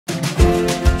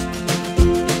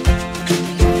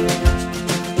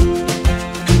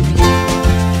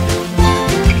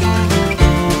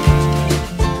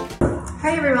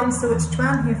so it's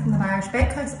Joanne here from the Byres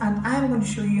Bakehouse, and I'm going to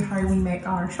show you how we make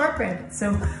our shortbread.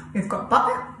 So we've got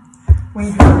butter, we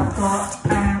have got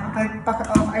a big bucket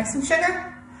of icing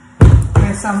sugar, we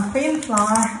have some plain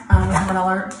flour, and we have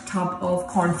another tub of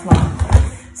corn flour.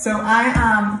 So I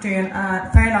am doing a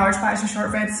very large batch of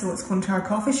shortbread, so it's going to our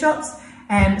coffee shops.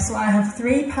 So I have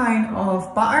 3 pounds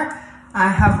of butter. I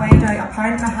have weighed out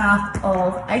 1.5 pounds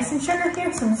of icing sugar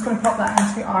here, so I'm just going to pop that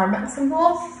into our mixing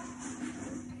bowl.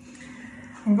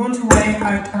 I'm going to weigh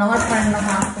out another 1.5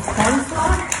 pounds of corn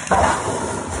flour.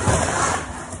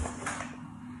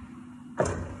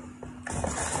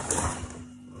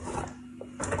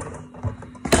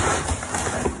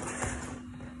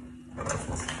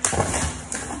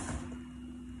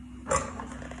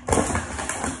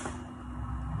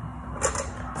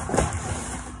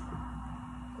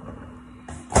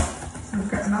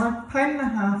 We've got another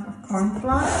 1.5 pounds of corn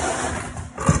flour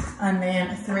and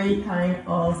then 3 pounds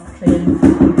of plain flour.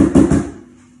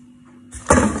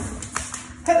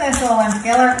 Put this all in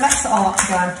together, mix it all up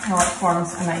together until it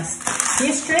forms a nice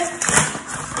pastry,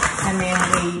 and then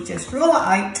we just roll it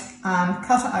out and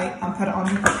cut it out and put it on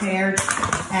the prepared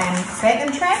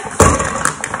baking tray.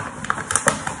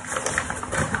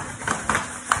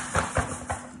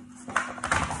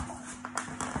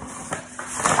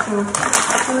 So 3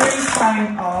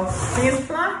 pounds of plain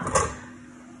flour.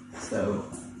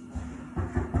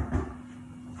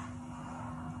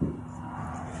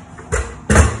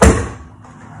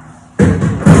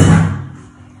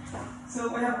 So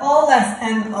we have all this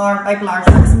in our big large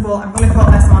mixing bowl. I'm going to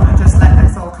put this on and just let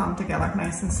this all come together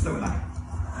nice and slowly.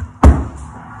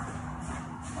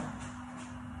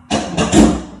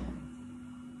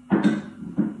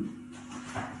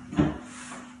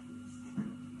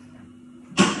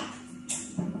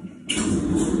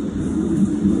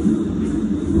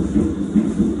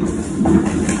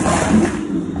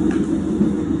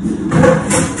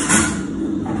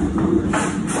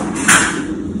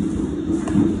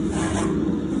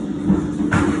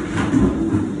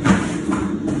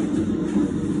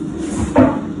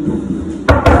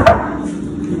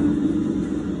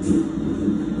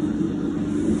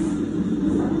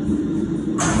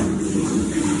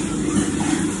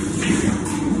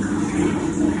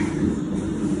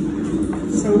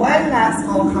 So while that's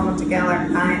all coming together,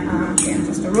 I am getting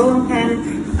just a rolling pin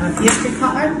and a pastry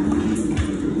cutter.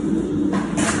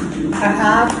 I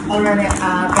have already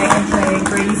a baking tray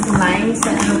greased and lined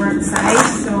sitting over its side,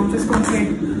 so I'm just going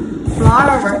to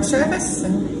flour over its surface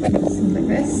and something like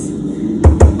this,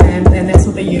 and then this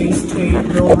will be used to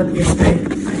roll the pastry.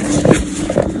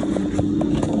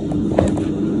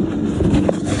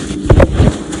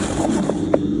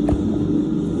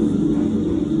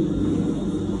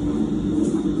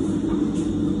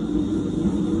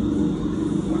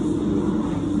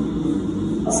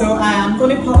 So I am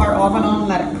going to put our oven on and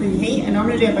let it preheat. I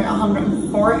normally do about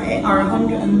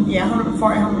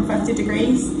 150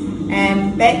 degrees,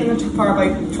 and bake them for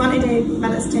about 20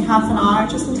 minutes to half an hour,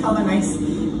 just until they're nice,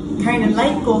 kind of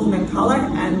light golden in colour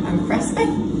and crispy.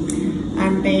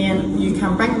 And then you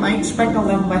can bring them out, sprinkle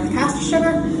them with caster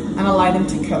sugar and allow them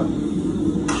to cool.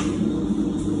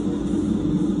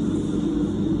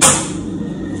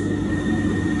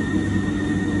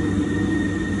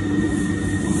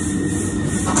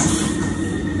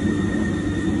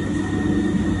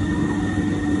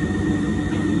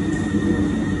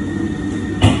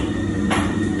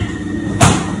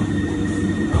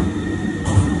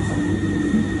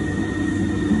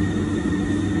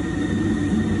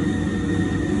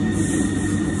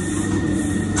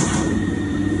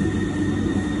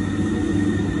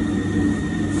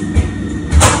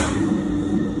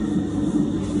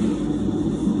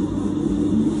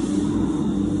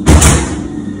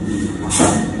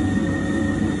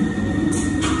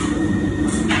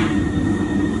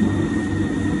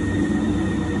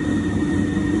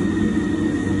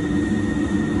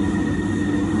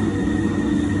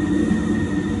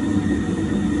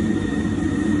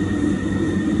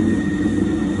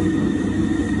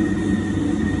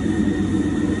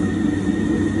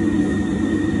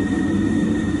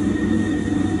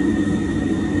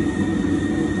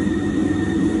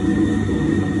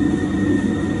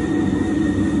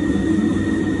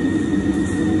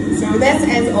 So this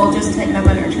is all just taking a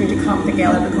minute or two to come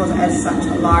together because it is such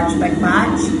a large big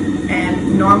batch.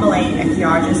 And normally if you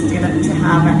are just doing it to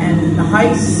have it in the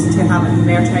house, to have it in an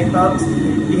airtight box,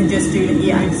 you can just do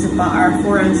the 8 ounces of butter,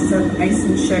 4 ounces of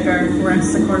icing sugar, 4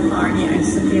 ounces of corn flour and 8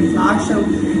 ounces of plain flour. So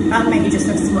that'll make you just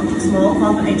a small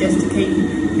quantity just to keep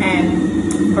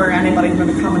for anybody who's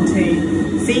going to come and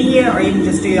to see you, or even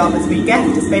just do it up as a wee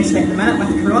gift, especially at the minute with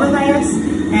coronavirus.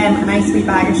 a nice wee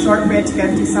bag of shortbread to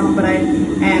give to somebody,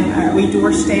 a wee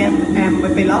doorstep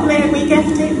would be lovely, a wee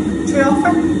gift to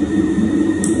offer.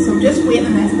 So I'm just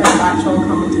waiting this bit batch all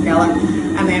coming together,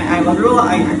 and then I will roll it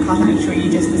out and cut it and show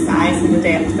you just the size and the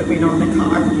depth that we normally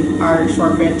cut our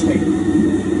shortbread to.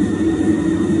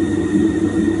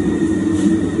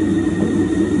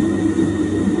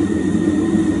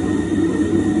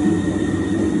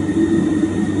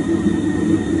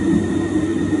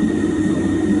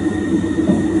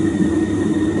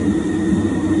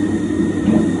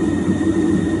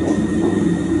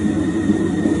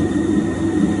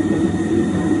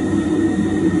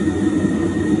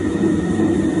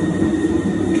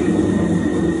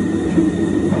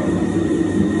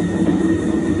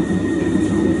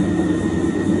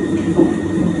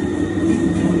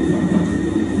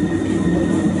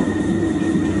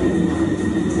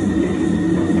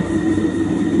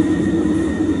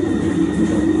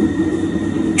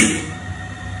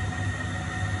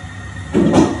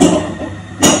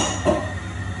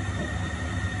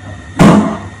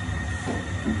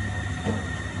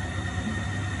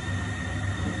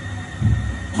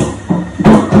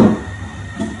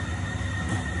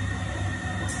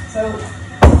 So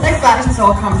this batch has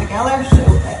all come together, so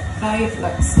it now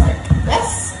looks like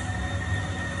this.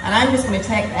 And I'm just going to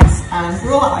take this and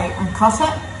roll it out and cut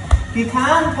it. You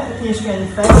can put the pastry in the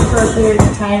fridge for a period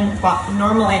of time, but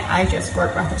normally I just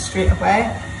work with it straight away.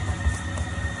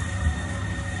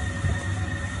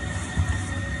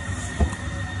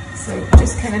 So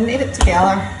just kind of knead it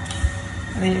together,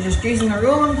 and then you're just using a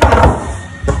rolling pin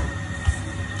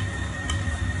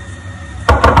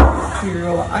to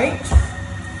roll it out.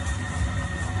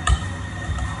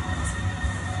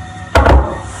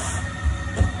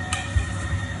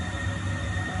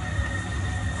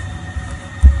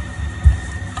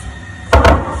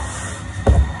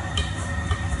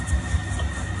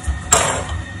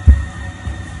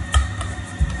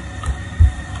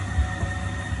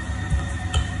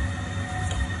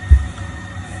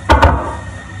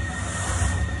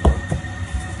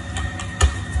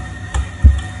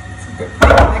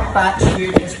 Batch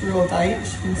here just rolled out,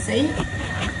 as you can see.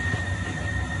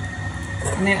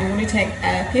 And then I'm going to take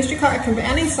a pastry cutter. It can be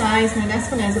any size. Now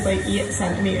this one is about 8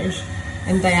 centimetres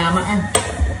in diameter. And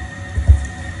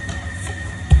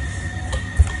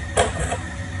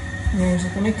I'm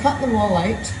just going to cut them all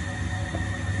out.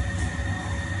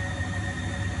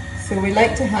 So we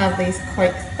like to have these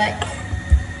quite thick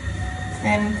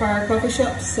for our coffee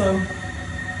shops, so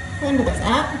round about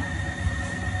that.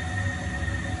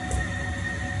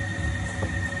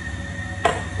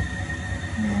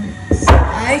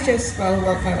 I just will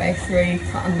work my way through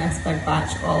cutting this big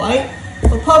batch all out.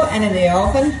 We'll pop it into the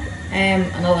oven and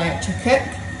allow it to cook,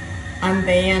 and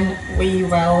then we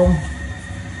will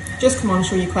just come on and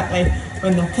show you quickly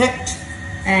when they're cooked,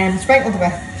 sprinkled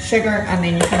with sugar, and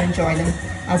then you can enjoy them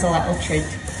as a little treat.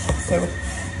 So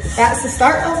that's the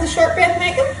start of the shortbread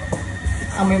making,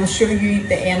 and we will show you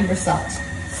the end result.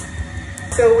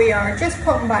 So we are just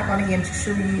popping back on again to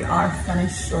show you our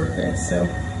finished shortbread. So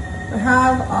we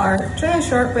have our tray of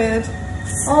shortbread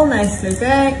all nicely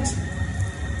baked,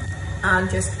 and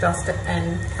just dust it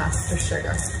in caster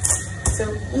sugar.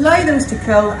 So allow them to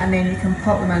cool, and then you can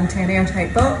pop them into an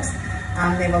airtight box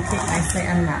and they will keep nicely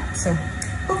in that. So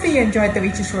hopefully you enjoyed the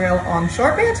wee tutorial on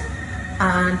shortbread,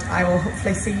 and I will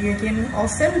hopefully see you again all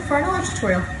soon for another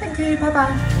tutorial. Thank you, bye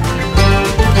bye.